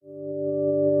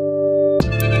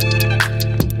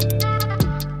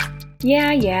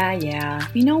Yeah.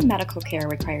 We know medical care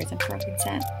requires informed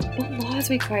consent, but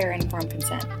laws require informed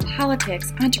consent.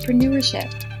 Politics,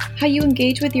 entrepreneurship, how you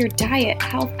engage with your diet,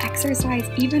 health, exercise,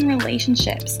 even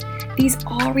relationships. These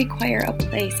all require a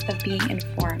place of being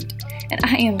informed. And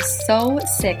I am so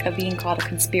sick of being called a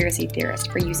conspiracy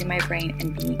theorist for using my brain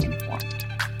and being informed.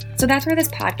 So that's where this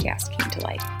podcast came to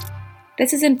life.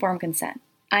 This is Informed Consent.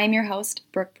 I am your host,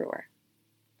 Brooke Brewer.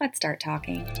 Let's start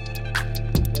talking.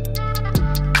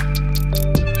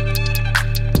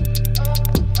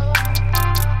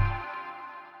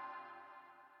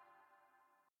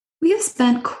 We have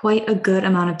spent quite a good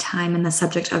amount of time in the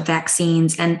subject of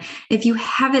vaccines, and if you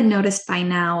haven't noticed by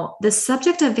now, the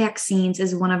subject of vaccines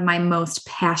is one of my most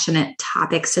passionate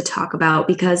topics to talk about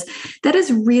because that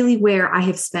is really where I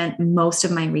have spent most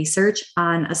of my research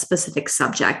on a specific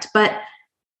subject. But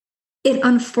it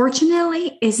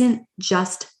unfortunately isn't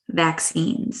just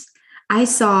vaccines. I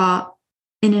saw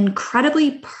an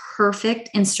incredibly perfect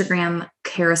Instagram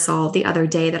carousel the other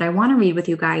day that I want to read with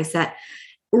you guys that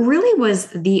really was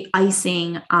the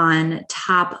icing on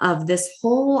top of this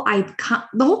the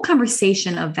whole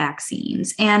conversation of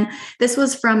vaccines. And this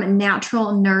was from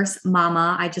Natural Nurse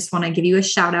Mama. I just want to give you a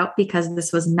shout out because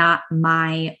this was not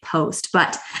my post,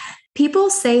 but people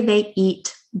say they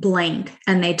eat blank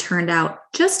and they turned out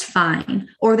just fine,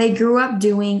 or they grew up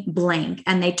doing blank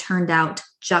and they turned out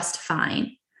just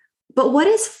fine. But what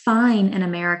is fine in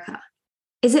America?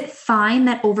 Is it fine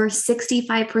that over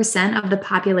 65% of the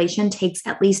population takes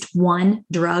at least one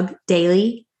drug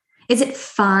daily? Is it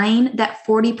fine that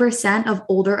 40% of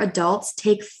older adults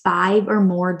take 5 or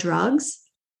more drugs?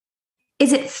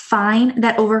 Is it fine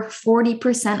that over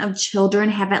 40% of children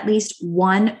have at least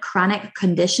one chronic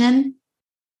condition?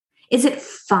 Is it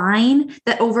fine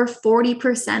that over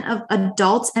 40% of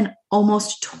adults and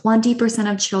almost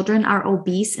 20% of children are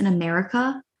obese in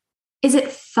America? Is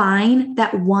it fine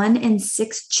that 1 in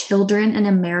 6 children in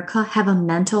America have a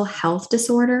mental health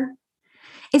disorder?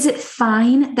 Is it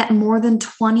fine that more than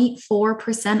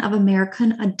 24% of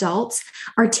American adults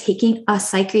are taking a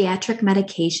psychiatric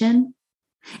medication?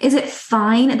 Is it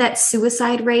fine that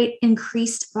suicide rate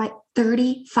increased by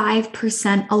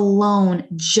 35% alone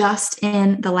just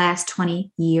in the last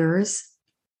 20 years?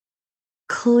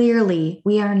 Clearly,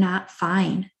 we are not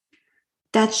fine.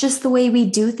 That's just the way we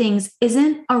do things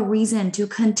isn't a reason to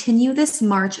continue this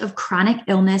march of chronic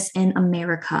illness in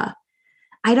America.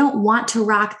 I don't want to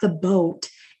rock the boat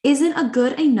isn't a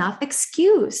good enough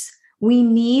excuse. We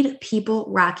need people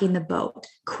rocking the boat,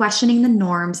 questioning the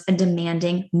norms and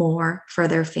demanding more for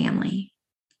their family.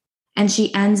 And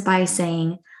she ends by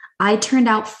saying, I turned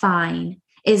out fine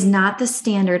is not the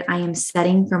standard I am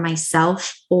setting for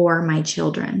myself or my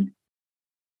children.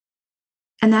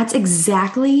 And that's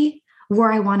exactly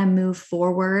where I want to move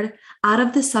forward out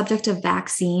of the subject of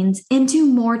vaccines into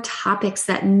more topics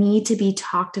that need to be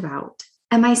talked about.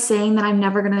 Am I saying that I'm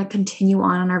never going to continue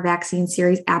on our vaccine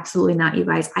series? Absolutely not, you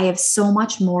guys. I have so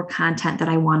much more content that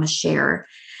I want to share.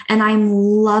 And I'm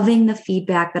loving the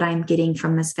feedback that I'm getting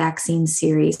from this vaccine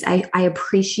series. I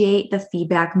appreciate the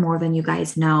feedback more than you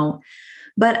guys know.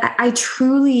 But I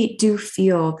truly do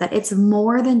feel that it's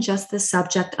more than just the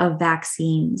subject of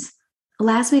vaccines.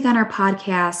 Last week on our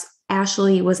podcast,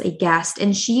 Ashley was a guest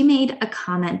and she made a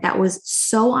comment that was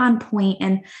so on point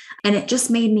and it just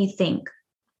made me think.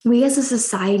 We as a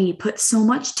society put so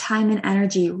much time and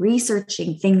energy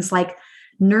researching things like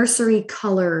nursery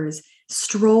colors,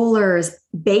 strollers,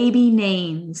 baby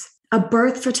names, a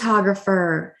birth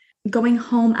photographer, going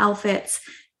home outfits,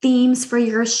 themes for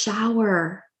your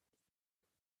shower,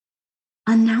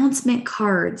 announcement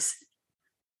cards.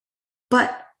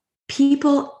 But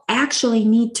people actually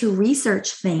need to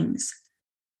research things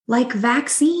like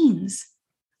vaccines,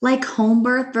 like home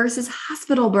birth versus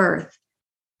hospital birth,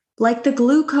 like the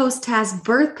glucose test,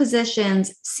 birth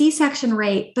positions, C-section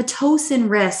rate, Pitocin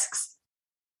risks,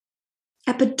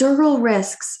 epidural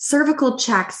risks, cervical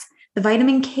checks, the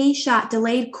vitamin K shot,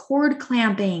 delayed cord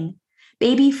clamping,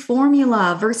 baby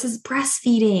formula versus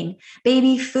breastfeeding,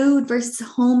 baby food versus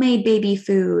homemade baby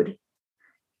food,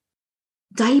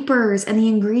 diapers and the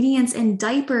ingredients in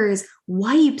diapers,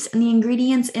 wipes and the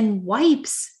ingredients in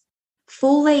wipes,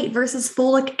 folate versus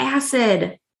folic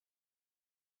acid,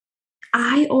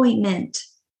 eye ointment.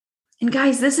 And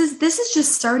guys, this is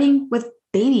just starting with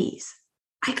babies.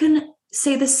 I can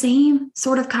say the same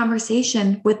sort of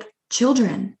conversation with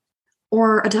children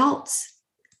or adults.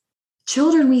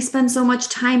 Children, we spend so much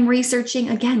time researching,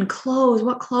 again, clothes,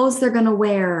 what clothes they're going to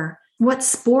wear, what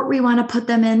sport we want to put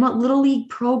them in, what little league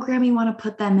program we want to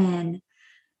put them in.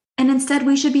 And instead,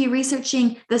 we should be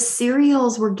researching the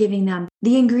cereals we're giving them,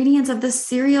 the ingredients of the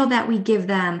cereal that we give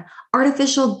them,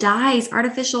 artificial dyes,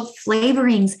 artificial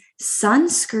flavorings,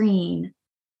 sunscreen,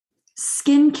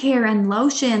 skincare and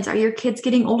lotions. Are your kids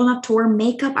getting old enough to wear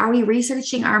makeup? Are we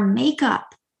researching our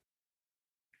makeup?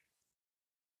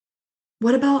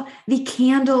 What about the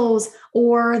candles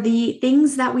or the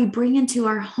things that we bring into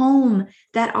our home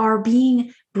that are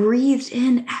being breathed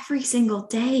in every single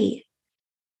day?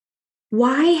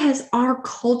 Why has our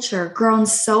culture grown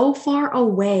so far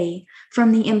away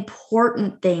from the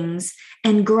important things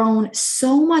and grown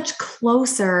so much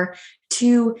closer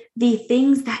to the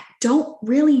things that don't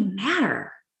really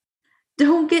matter?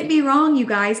 Don't get me wrong, you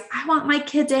guys. I want my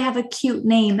kid to have a cute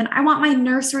name and I want my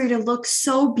nursery to look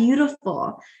so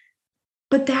beautiful.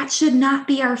 But that should not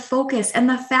be our focus. And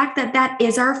the fact that that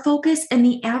is our focus and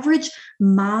the average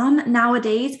mom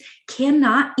nowadays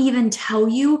cannot even tell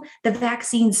you the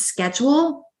vaccine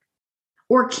schedule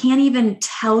or can't even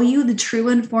tell you the true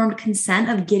informed consent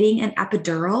of getting an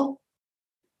epidural,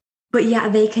 but yeah,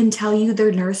 they can tell you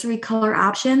their nursery color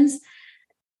options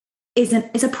is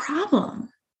a problem.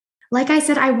 Like I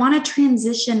said, I want to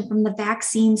transition from the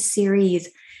vaccine series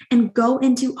and go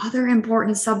into other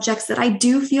important subjects that I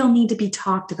do feel need to be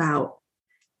talked about.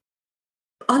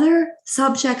 Other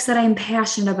subjects that I'm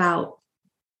passionate about.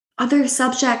 Other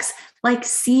subjects like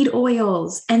seed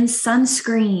oils and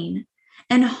sunscreen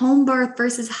and home birth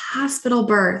versus hospital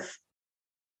birth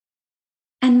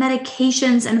and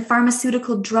medications and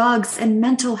pharmaceutical drugs and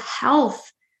mental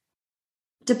health,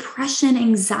 depression,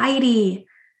 anxiety,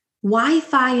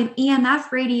 Wi-Fi and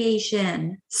EMF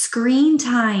radiation, screen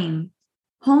time,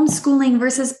 homeschooling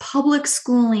versus public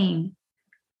schooling,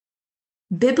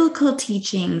 biblical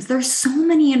teachings. There's so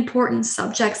many important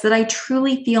subjects that I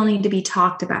truly feel need to be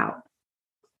talked about.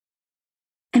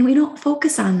 And we don't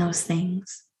focus on those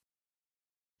things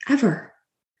ever.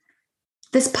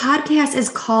 This podcast is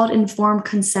called Informed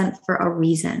Consent for a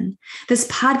reason. This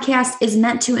podcast is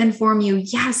meant to inform you.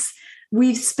 Yes,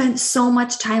 we've spent so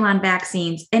much time on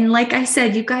vaccines. And like I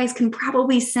said, you guys can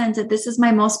probably sense that this is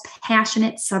my most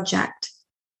passionate subject.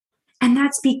 And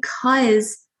that's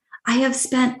because I have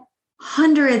spent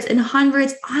hundreds and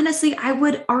hundreds, honestly, I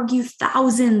would argue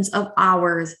thousands of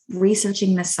hours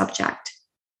researching this subject.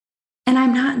 And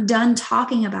I'm not done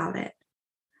talking about it.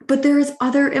 But there's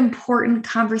other important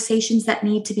conversations that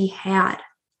need to be had.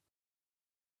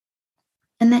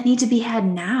 And that need to be had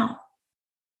now.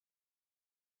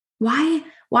 Why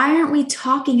aren't we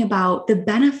talking about the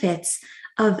benefits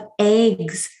of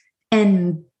eggs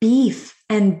and beef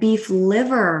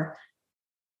liver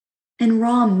and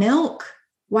raw milk?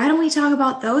 Why don't we talk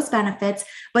about those benefits?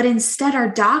 But instead, our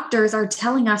doctors are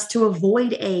telling us to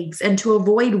avoid eggs and to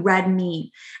avoid red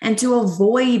meat and to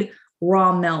avoid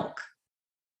raw milk.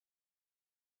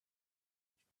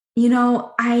 You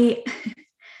know, I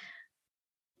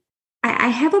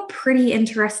have a pretty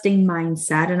interesting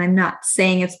mindset, and I'm not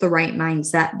saying it's the right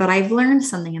mindset, but I've learned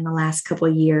something in the last couple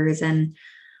of years. And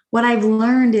what I've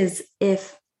learned is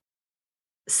if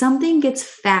something gets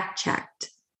fact checked,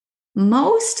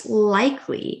 most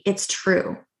likely it's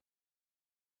true.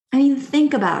 I mean,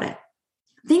 think about it.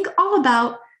 Think all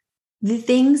about the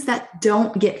things that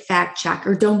don't get fact checked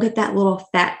or don't get that little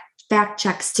fact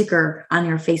check sticker on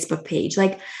your Facebook page.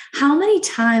 Like, how many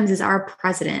times has our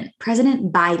President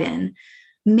Biden,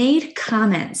 made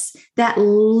comments that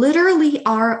literally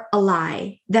are a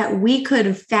lie that we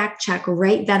could fact check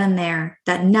right then and there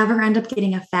that never end up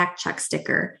getting a fact check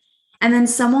sticker? And then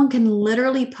someone can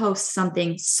literally post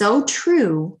something so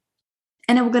true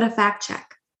and it will get a fact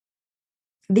check.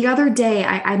 The other day,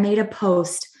 I made a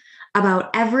post about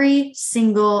every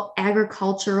single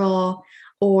agricultural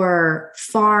or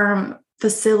farm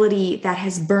facility that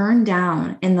has burned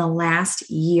down in the last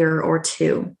year or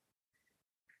two.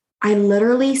 I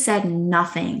literally said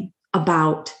nothing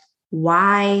about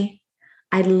why.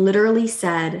 I literally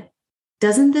said,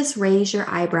 doesn't this raise your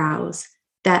eyebrows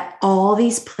that all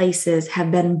these places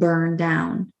have been burned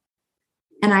down?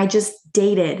 And I just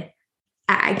dated.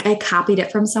 I copied it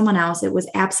from someone else. It was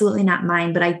absolutely not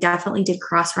mine, but I definitely did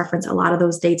cross-reference a lot of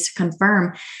those dates to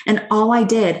confirm. And all I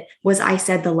did was I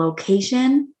said the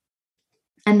location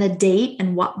and the date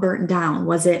and what burnt down.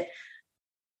 Was it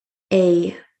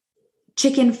a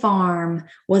chicken farm?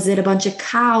 Was it a bunch of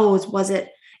cows? Was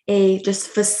it a just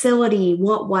facility?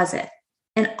 What was it?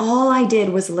 And all I did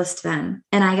was list them.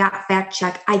 And I got fact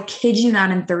checked. I kid you not,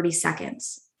 in 30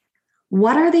 seconds.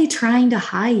 What are they trying to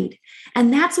hide?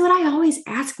 And that's what I always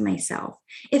ask myself.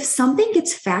 If something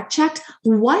gets fact checked,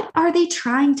 what are they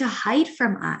trying to hide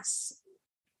from us?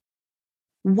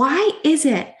 Why is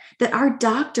it that our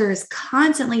doctors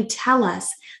constantly tell us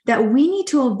that we need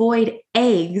to avoid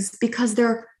eggs because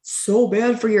they're so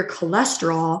bad for your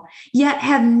cholesterol, yet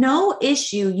have no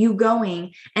issue you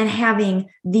going and having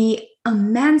the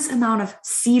immense amount of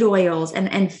seed oils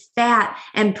and fat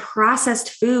and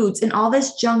processed foods and all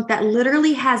this junk that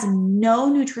literally has no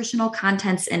nutritional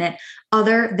contents in it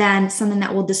other than something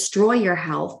that will destroy your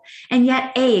health. And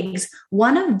yet eggs,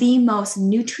 one of the most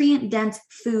nutrient dense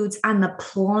foods on the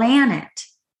planet,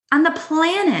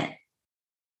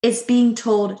 is being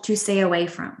told to stay away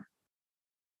from.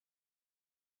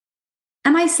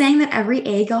 Am I saying that every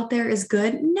egg out there is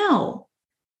good? No.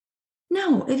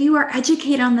 No, if you are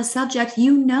educated on the subject,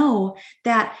 you know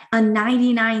that a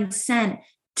 99-cent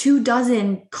 2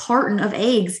 dozen carton of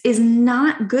eggs is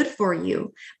not good for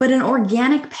you. But an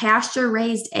organic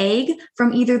pasture-raised egg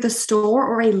from either the store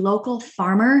or a local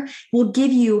farmer will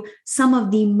give you some of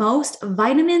the most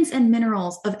vitamins and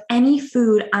minerals of any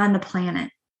food on the planet.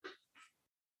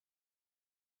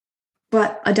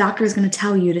 But a doctor is going to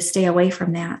tell you to stay away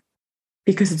from that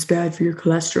because it's bad for your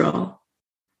cholesterol.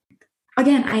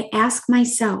 Again, I ask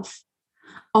myself,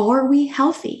 are we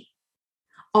healthy?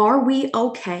 Are we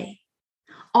okay?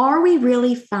 Are we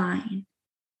really fine?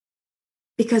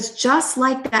 Because just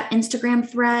like that Instagram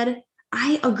thread,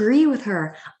 I agree with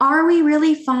her. Are we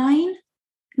really fine?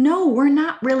 No, we're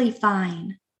not really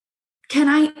fine. Can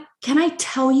I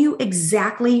tell you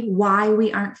exactly why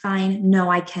we aren't fine? No,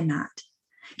 I cannot.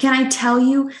 Can I tell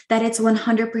you that it's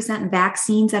 100%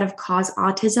 vaccines that have caused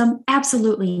autism?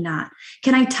 Absolutely not.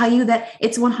 Can I tell you that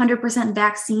it's 100%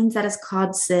 vaccines that has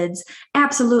caused SIDS?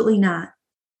 Absolutely not.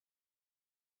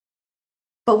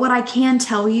 But what I can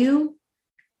tell you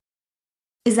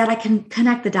is that I can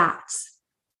connect the dots,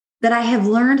 that I have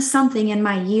learned something in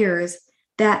my years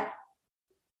that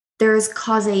there is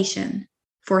causation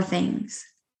for things.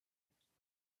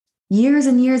 Years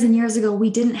and years and years ago, we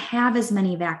didn't have as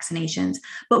many vaccinations,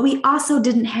 but we also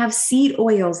didn't have seed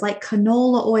oils like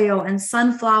canola oil and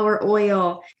sunflower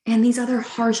oil and these other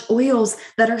harsh oils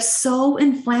that are so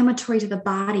inflammatory to the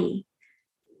body.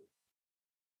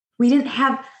 We didn't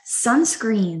have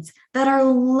sunscreens that are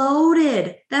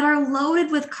loaded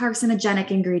with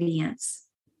carcinogenic ingredients.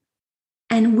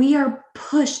 And we are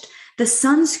pushed. The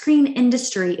sunscreen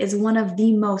industry is one of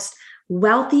the most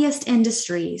wealthiest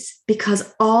industries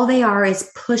because all they are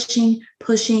is pushing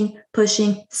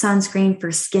sunscreen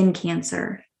for skin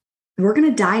cancer. We're going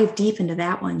to dive deep into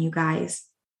that one, you guys,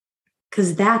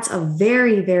 because that's a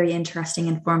very, very interesting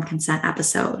informed consent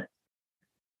episode.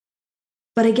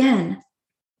 But again,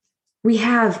 we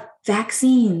have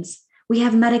vaccines, we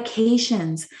have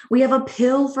medications, we have a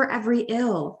pill for every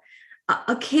ill.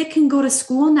 A kid can go to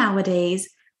school nowadays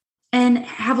and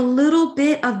have a little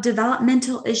bit of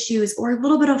developmental issues or a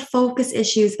little bit of focus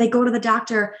issues. They go to the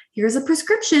doctor, here's a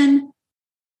prescription.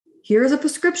 Here's a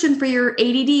prescription for your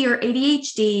ADD or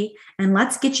ADHD, and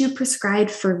let's get you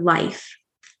prescribed for life.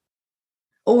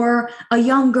 Or a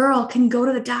young girl can go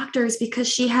to the doctors because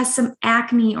she has some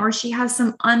acne or she has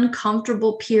some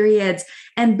uncomfortable periods,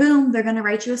 and boom, they're going to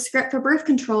write you a script for birth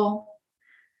control.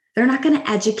 They're not going to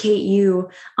educate you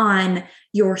on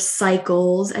your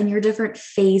cycles and your different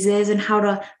phases and how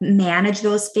to manage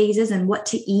those phases and what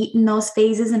to eat in those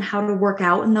phases and how to work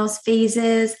out in those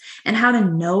phases and how to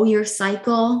know your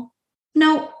cycle.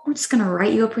 No, we're just going to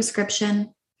write you a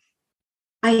prescription.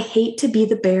 I hate to be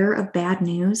the bearer of bad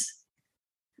news,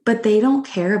 but they don't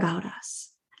care about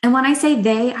us. And when I say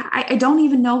they, I don't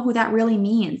even know who that really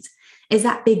means. Is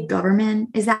that big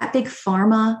government? Is that big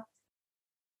pharma?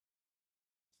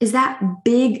 Is that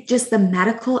big, just the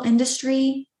medical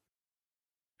industry?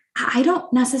 I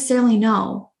don't necessarily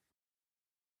know.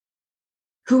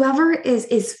 Whoever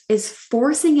is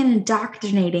forcing and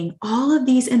indoctrinating all of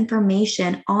these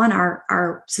information on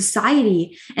our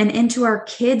society and into our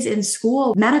kids in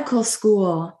school, medical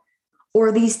school,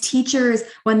 or these teachers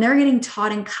when they're getting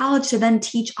taught in college to then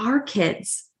teach our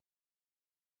kids.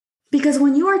 Because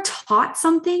when you are taught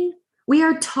something, we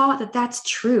are taught that that's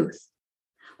truth.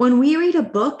 When we read a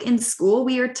book in school,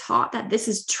 we are taught that this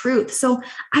is truth. So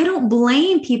I don't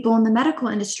blame people in the medical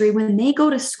industry. When they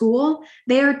go to school,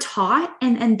 they are taught,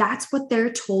 and that's what they're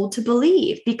told to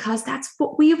believe, because that's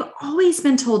what we've always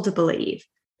been told to believe.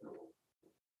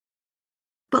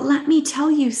 But let me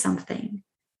tell you something.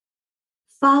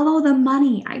 Follow the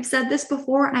money. I've said this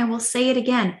before, and I will say it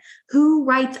again. Who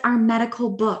writes our medical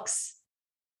books?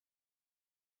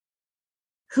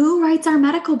 Who writes our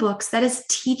medical books that is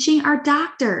teaching our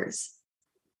doctors?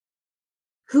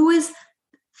 Who is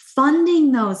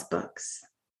funding those books?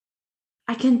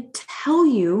 I can tell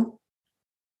you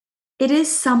it is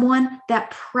someone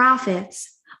that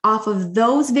profits off of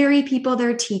those very people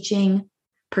they're teaching,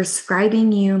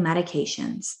 prescribing you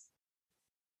medications.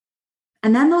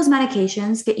 And then those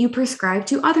medications get you prescribed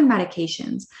to other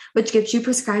medications, which gets you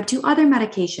prescribed to other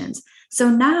medications. So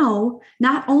now,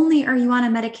 not only are you on a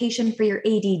medication for your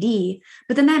ADD,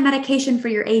 but then that medication for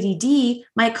your ADD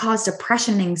might cause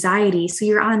depression and anxiety. So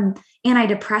you're on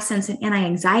antidepressants and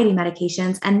anti-anxiety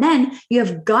medications, and then you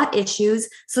have gut issues.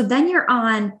 So then you're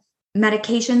on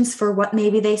medications for what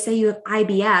maybe they say you have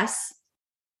IBS,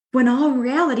 when all in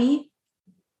reality,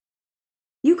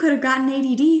 you could have gotten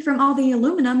ADD from all the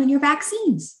aluminum in your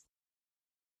vaccines.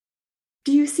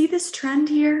 Do you see this trend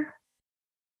here?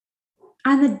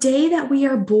 On the day that we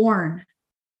are born,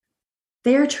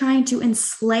 they are trying to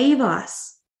enslave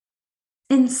us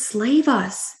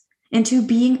into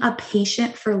being a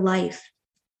patient for life.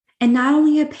 And not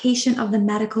only a patient of the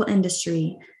medical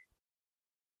industry,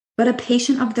 but a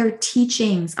patient of their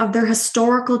teachings, of their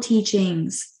historical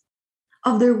teachings,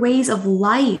 of their ways of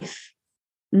life.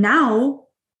 Now,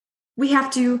 we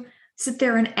have to sit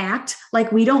there and act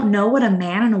like we don't know what a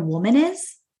man and a woman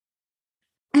is.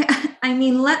 I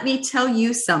mean, let me tell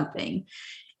you something.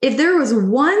 If there was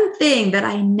one thing that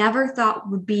I never thought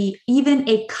would be even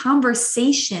a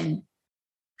conversation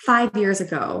 5 years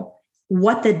ago,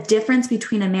 what the difference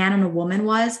between a man and a woman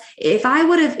was, if you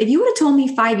would have told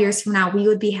me 5 years from now, we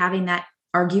would be having that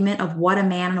argument of what a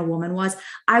man and a woman was,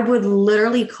 I would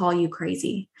literally call you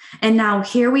crazy. And now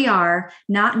here we are,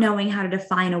 not knowing how to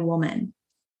define a woman.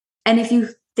 And if you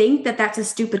think that that's a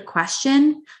stupid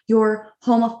question, you're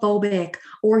homophobic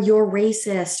or you're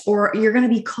racist or you're going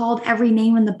to be called every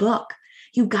name in the book.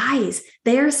 You guys,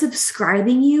 they're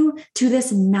subscribing you to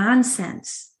this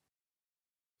nonsense.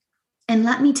 And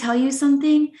let me tell you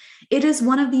something, it is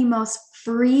one of the most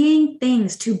freeing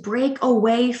things to break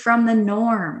away from the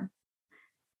norm.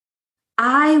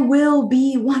 I will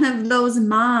be one of those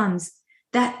moms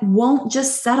that won't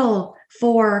just settle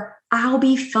for I'll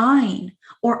be fine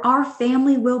or our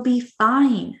family will be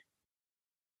fine.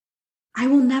 I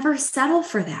will never settle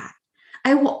for that.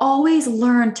 I will always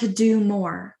learn to do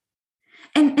more.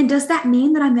 And does that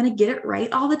mean that I'm going to get it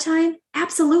right all the time?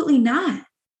 Absolutely not.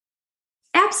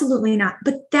 Absolutely not.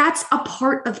 But that's a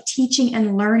part of teaching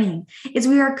and learning, is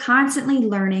we are constantly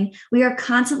learning, we are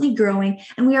constantly growing,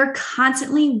 and we are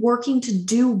constantly working to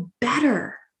do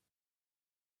better.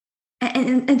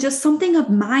 And just something of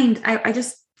mind, I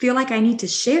just feel like I need to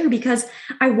share, because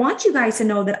I want you guys to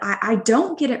know that I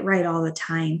don't get it right all the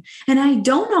time. And I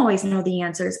don't always know the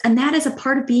answers. And that is a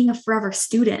part of being a forever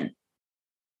student.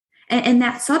 And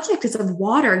that subject is of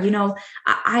water. You know,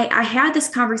 I had this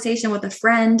conversation with a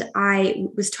friend. I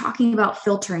was talking about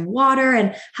filtering water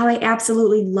and how I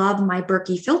absolutely love my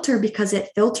Berkey filter because it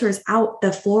filters out the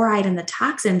fluoride and the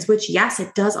toxins, which, yes,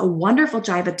 it does a wonderful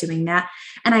job at doing that.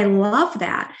 And I love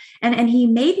that. And he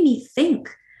made me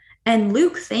think. And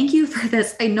Luke, thank you for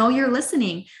this. I know you're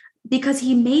listening, because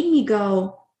he made me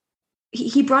go,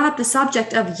 he brought up the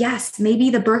subject of, yes, maybe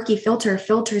the Berkey filter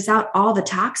filters out all the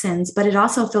toxins, but it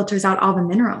also filters out all the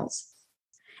minerals.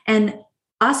 And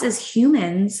us as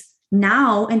humans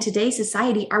now in today's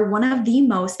society are one of the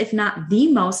most, if not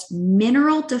the most,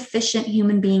 mineral deficient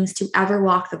human beings to ever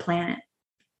walk the planet.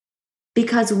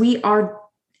 Because we are,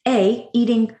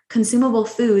 eating consumable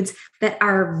foods that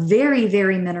are very,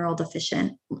 very mineral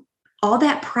deficient. All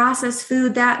that processed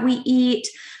food that we eat,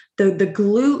 the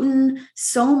gluten,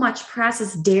 so much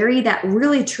processed dairy that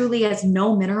really truly has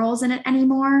no minerals in it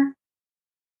anymore.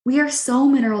 We are so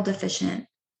mineral deficient.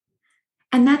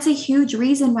 And that's a huge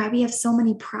reason why we have so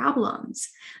many problems.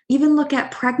 Even look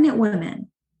at pregnant women.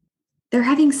 They're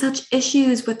having such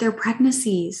issues with their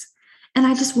pregnancies. And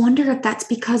I just wonder if that's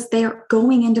because they're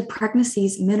going into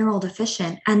pregnancies mineral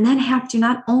deficient and then have to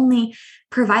not only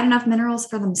provide enough minerals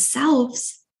for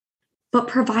themselves, but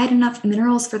provide enough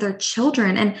minerals for their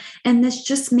children. And this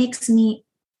just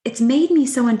it's made me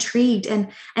so intrigued. And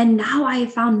now I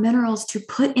have found minerals to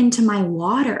put into my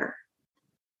water.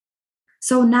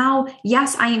 So now,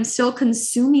 yes, I am still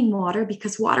consuming water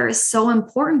because water is so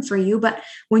important for you. But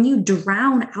when you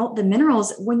drown out the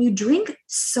minerals, when you drink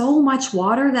so much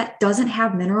water that doesn't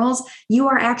have minerals, you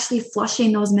are actually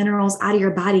flushing those minerals out of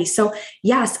your body. So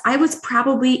yes, I was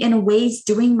probably in ways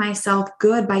doing myself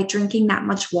good by drinking that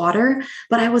much water,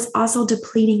 but I was also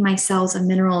depleting my cells of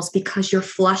minerals because you're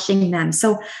flushing them.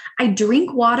 So I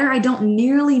drink water. I don't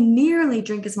nearly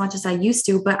drink as much as I used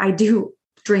to, but I do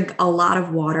drink a lot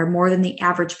of water, more than the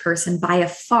average person by a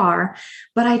far,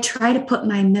 but I try to put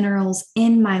my minerals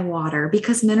in my water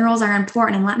because minerals are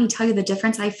important. And let me tell you, the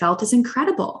difference I felt is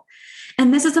incredible.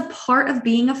 And this is a part of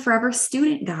being a forever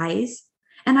student, guys.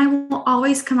 And I will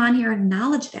always come on here and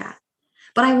acknowledge that.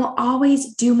 but I will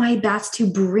always do my best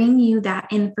to bring you that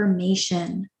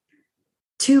information,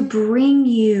 to bring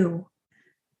you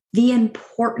the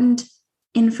important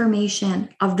information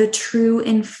of the true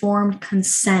informed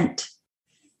consent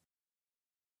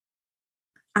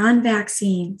on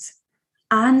vaccines,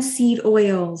 on seed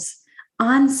oils,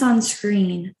 on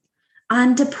sunscreen,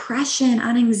 on depression,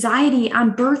 on anxiety,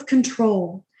 on birth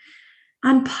control,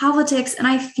 on politics. And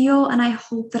I feel and I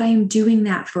hope that I am doing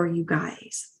that for you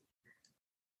guys.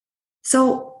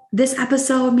 So this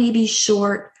episode may be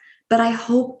short, but I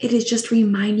hope it is just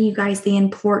reminding you guys the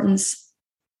importance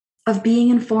of being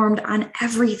informed on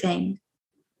everything.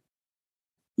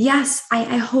 Yes,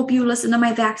 I hope you listened to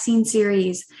my vaccine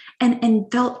series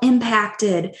and felt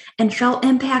impacted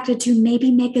to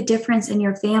maybe make a difference in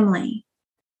your family.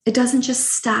 It doesn't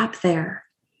just stop there.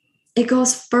 It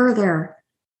goes further.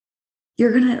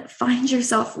 You're going to find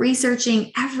yourself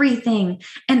researching everything.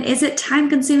 And is it time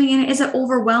consuming and is it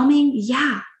overwhelming?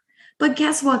 Yeah. But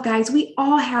guess what, guys? We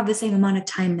all have the same amount of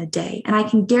time in a day. And I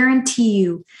can guarantee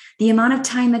you the amount of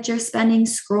time that you're spending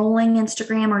scrolling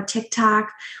Instagram or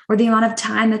TikTok, or the amount of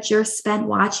time that you're spent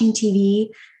watching TV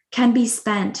can be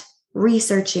spent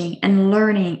researching and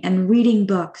learning and reading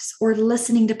books or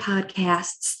listening to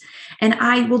podcasts. And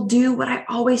I will do what I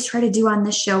always try to do on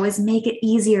this show is make it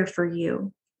easier for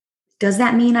you. Does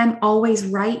that mean I'm always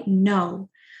right? No.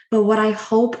 But what I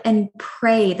hope and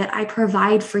pray that I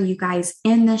provide for you guys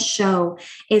in this show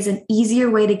is an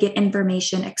easier way to get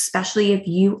information, especially if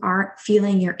you aren't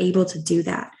feeling you're able to do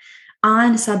that,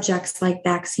 on subjects like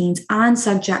vaccines, on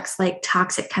subjects like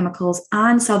toxic chemicals,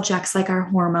 on subjects like our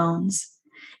hormones.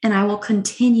 And I will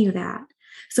continue that.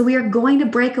 So we are going to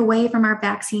break away from our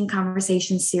vaccine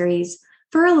conversation series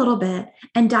for a little bit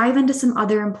and dive into some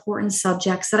other important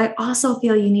subjects that I also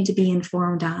feel you need to be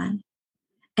informed on.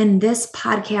 And this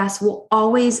podcast will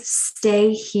always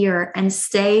stay here and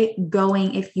stay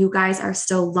going if you guys are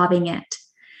still loving it.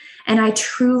 And I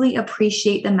truly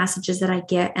appreciate the messages that I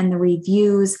get and the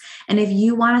reviews. And if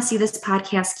you want to see this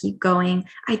podcast keep going,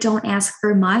 I don't ask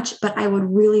for much, but I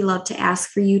would really love to ask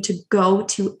for you to go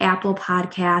to Apple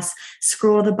Podcasts,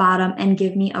 scroll to the bottom and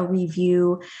give me a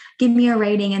review, give me a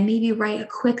rating, and maybe write a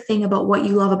quick thing about what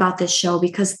you love about this show,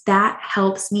 because that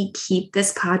helps me keep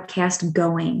this podcast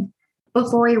going.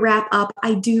 Before we wrap up,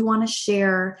 I do want to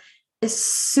share a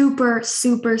super,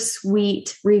 super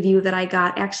sweet review that I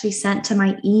got actually sent to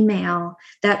my email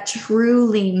that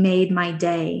truly made my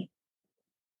day.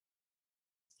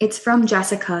 It's from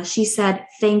Jessica. She said,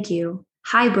 "Thank you.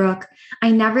 Hi, Brooke. I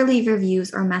never leave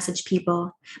reviews or message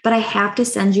people, but I have to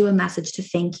send you a message to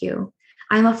thank you.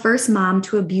 I'm a first mom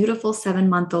to a beautiful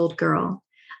 7-month-old girl.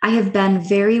 I have been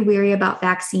very weary about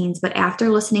vaccines, but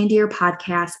after listening to your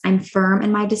podcast, I'm firm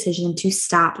in my decision to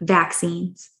stop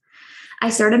vaccines. I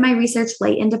started my research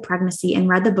late into pregnancy and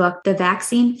read the book, The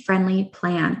Vaccine Friendly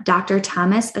Plan. Dr.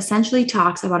 Thomas essentially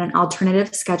talks about an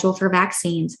alternative schedule for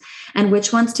vaccines and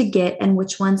which ones to get and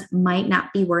which ones might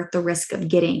not be worth the risk of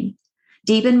getting.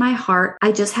 Deep in my heart,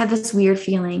 I just had this weird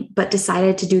feeling, but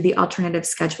decided to do the alternative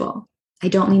schedule. I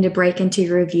don't mean to break into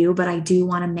your review, but I do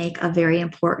want to make a very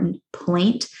important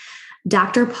point.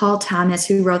 Dr. Paul Thomas,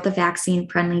 who wrote the Vaccine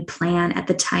Friendly Plan, at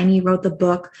the time he wrote the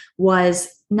book, was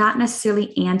not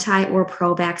necessarily anti or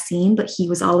pro-vaccine, but he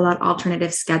was all about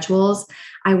alternative schedules.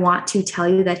 I want to tell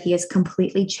you that he has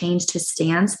completely changed his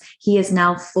stance. He is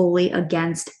now fully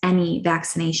against any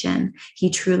vaccination. He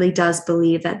truly does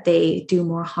believe that they do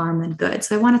more harm than good.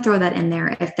 So I want to throw that in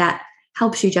there if that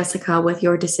helps you, Jessica, with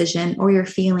your decision or your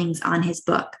feelings on his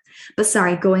book. But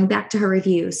sorry, going back to her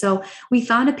review. So we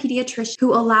found a pediatrician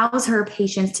who allows her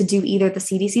patients to do either the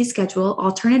CDC schedule,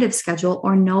 alternative schedule,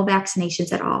 or no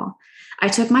vaccinations at all. I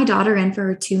took my daughter in for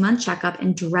her 2-month checkup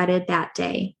and dreaded that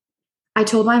day. I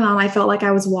told my mom I felt like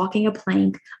I was walking a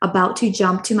plank, about to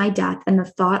jump to my death, and the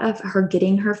thought of her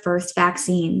getting her first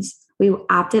vaccines. We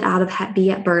opted out of Hep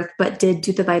B at birth, but did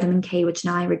do the vitamin K, which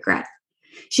now I regret.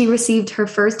 She received her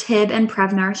first Hib and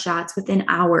Prevnar shots within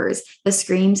hours. The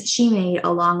screams she made,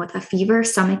 along with a fever,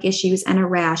 stomach issues, and a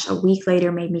rash a week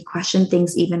later, made me question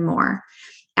things even more.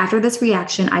 After this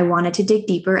reaction, I wanted to dig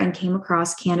deeper and came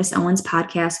across Candace Owens'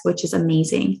 podcast, which is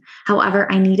amazing. However,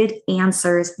 I needed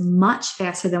answers much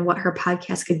faster than what her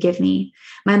podcast could give me.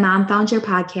 My mom found your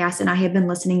podcast, and I have been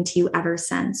listening to you ever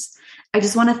since. I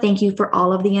just want to thank you for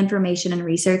all of the information and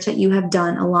research that you have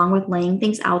done, along with laying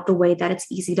things out the way that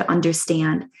it's easy to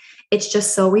understand. It's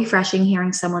just so refreshing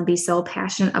hearing someone be so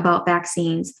passionate about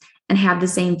vaccines and have the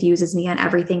same views as me on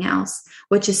everything else,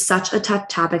 which is such a tough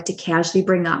topic to casually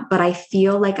bring up. But I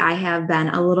feel like I have been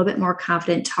a little bit more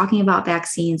confident talking about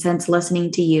vaccines since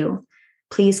listening to you.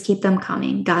 Please keep them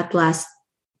coming. God bless,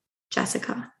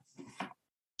 Jessica.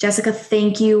 Jessica,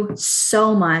 thank you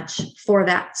so much for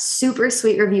that super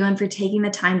sweet review and for taking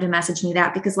the time to message me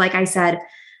that. Because, like I said,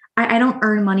 I don't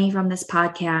earn money from this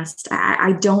podcast.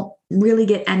 I don't really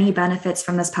get any benefits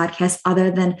from this podcast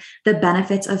other than the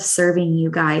benefits of serving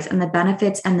you guys and the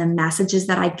benefits and the messages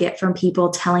that I get from people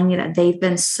telling me that they've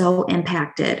been so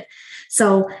impacted.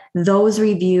 So those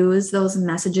reviews, those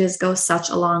messages go such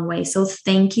a long way. So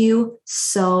thank you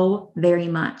so very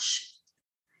much.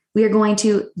 We are going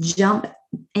to jump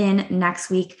in next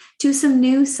week to some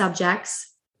new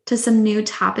subjects, to some new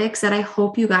topics that I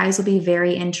hope you guys will be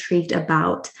very intrigued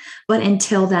about. But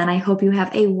until then, I hope you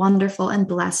have a wonderful and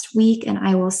blessed week, and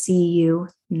I will see you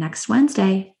next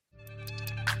Wednesday.